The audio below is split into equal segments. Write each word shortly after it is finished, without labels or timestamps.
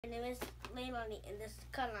My name is Leilany and this is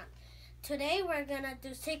Keilany. Today we're gonna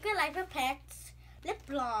do Secret Life of Pets lip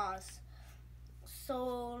gloss.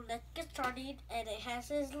 So let's get started. And it has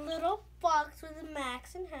this little box with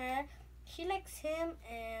Max and her. She likes him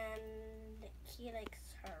and he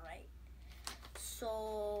likes her, right?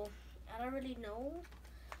 So I don't really know.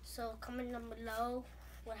 So comment down below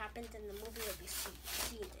what happens in the movie. You'll be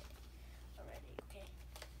seeing it already. Okay.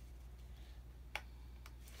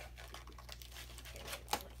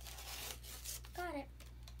 Got it.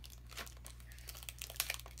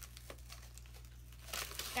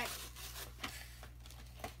 Got it.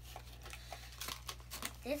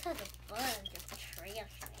 This has a bunch of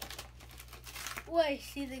trash. Oh, I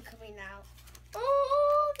see them coming out.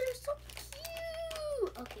 Oh, they're so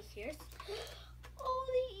cute. Okay, here's. Oh,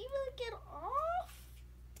 they even get off.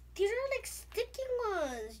 These are like sticky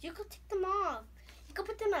ones. You could take them off. You could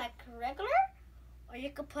put them like regular, or you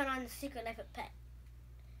could put on the Secret Life of Pet.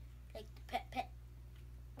 Like the pet.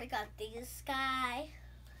 We got this guy.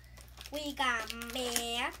 We got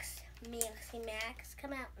Max. Max.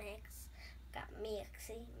 Come out, Max. Got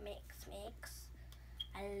Maxie. Max.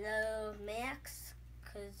 I love Max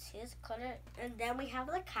because his color. And then we have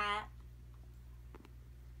the cat.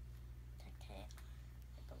 The cat.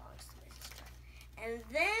 It belongs to my sister. And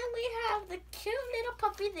then we have the cute little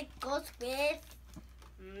puppy that goes with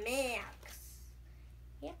Max.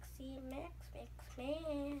 Maxie, Max.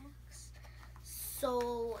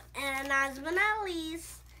 So, and last but not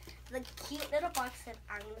least, the cute little box that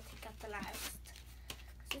I'm going to take out the last.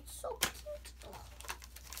 Because it's so cute. Oh,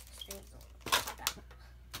 this thing's all pop out.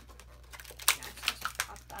 Now it's just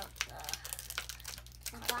pop out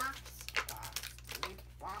the box. The little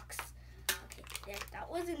box. Okay, there. That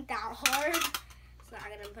wasn't that hard. So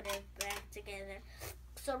I'm going to put it back together.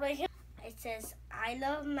 So right here, it says, I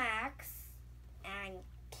love Max and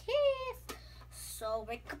kiss. So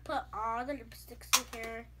we could put all the lipsticks in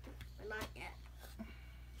here, but not yet.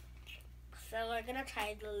 So we're gonna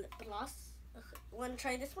try the lip gloss. Wanna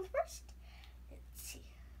try this one first? Let's see.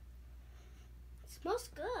 It smells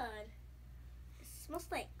good. It smells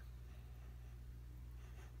like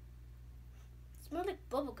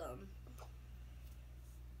bubble gum.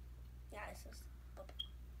 Yeah, it smells bubble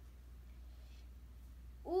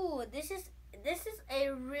gum. Ooh, this is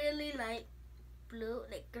a really light blue,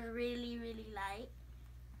 like really light.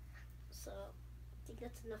 So I think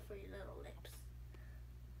that's enough for your little lips.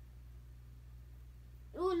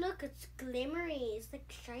 Oh, look, it's glimmery. It's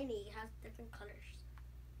like shiny. It has different colors.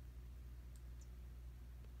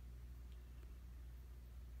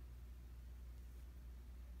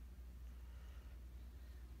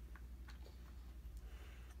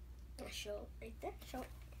 I'll show right there. Show.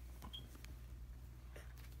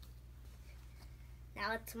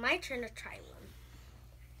 Now it's my turn to try one.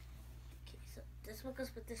 Okay, so this one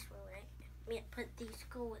goes with this one, right? Yeah, put these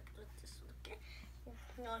go with this one. Okay.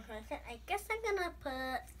 No, I guess I'm gonna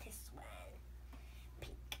put this one.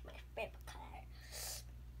 Pink, my favorite color.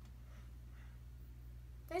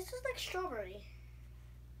 This is like strawberry.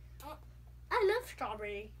 Oh, I love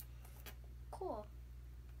strawberry. Cool.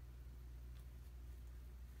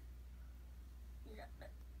 Yeah,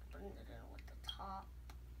 blend it in with the top.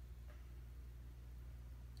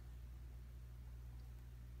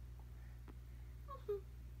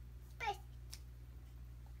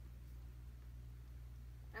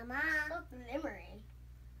 So glimmery.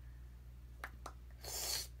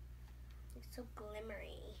 It's so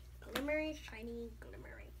glimmery. Glimmery, shiny,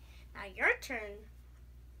 glimmery. Now your turn.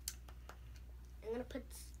 I'm gonna put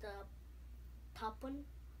the top one,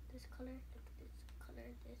 this color, this color.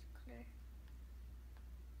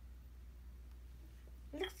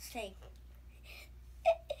 It looks the same.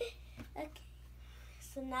 Okay.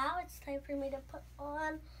 So now it's time for me to put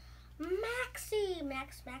on Maxie.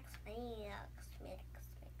 Max.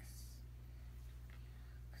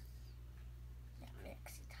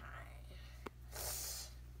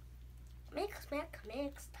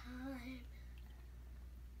 Mix time.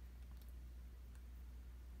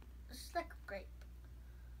 This is like a grape.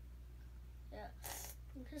 Yeah,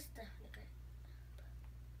 this is definitely grape.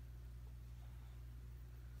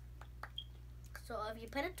 So if you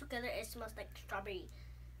put it together, it smells like strawberry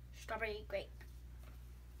grape.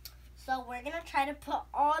 So we're gonna try to put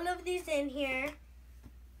all of these in here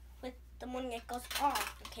with the one that goes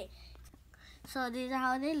off. Okay. So these are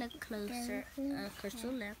how they look closer.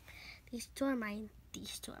 Closer look. These two are mine.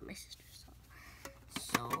 These two are my sister's.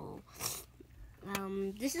 So,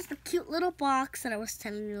 this is the cute little box that I was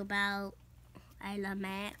telling you about. I love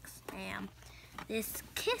Max. And this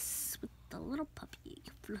kiss with the little puppy,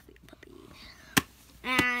 fluffy puppy.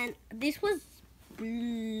 And this was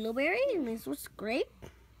blueberry and this was grape.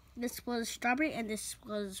 This was strawberry and this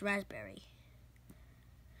was raspberry.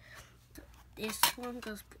 This one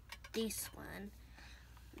goes with this one.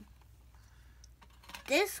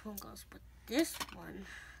 This one goes with this one.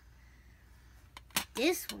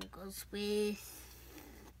 This one goes with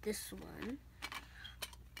this one.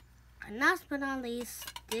 And last but not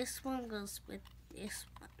least, this one goes with this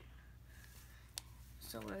one.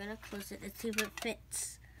 So we're gonna close it and see if it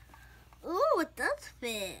fits. Ooh, it does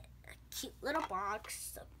fit. A cute little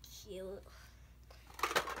box, so cute.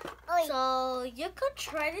 So you could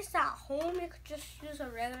try this at home. You could just use a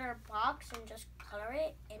regular box and just color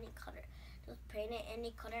it any color. Just paint it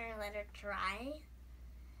any color and let it dry.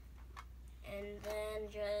 And then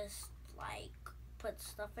just like put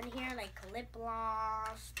stuff in here like lip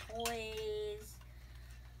gloss, toys.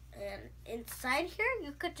 And inside here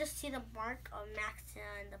you could just see the mark of Max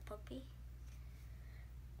and the puppy.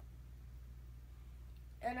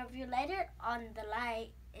 And if you light it on the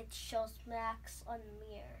light, it shows Max on the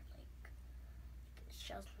mirror. It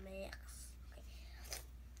shows Max. Okay.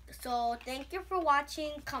 So thank you for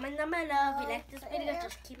watching. Comment down below if you like this video.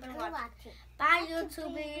 Just keep on watching. Bye,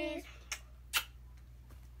 YouTubers.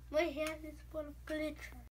 My hand is full of glitter.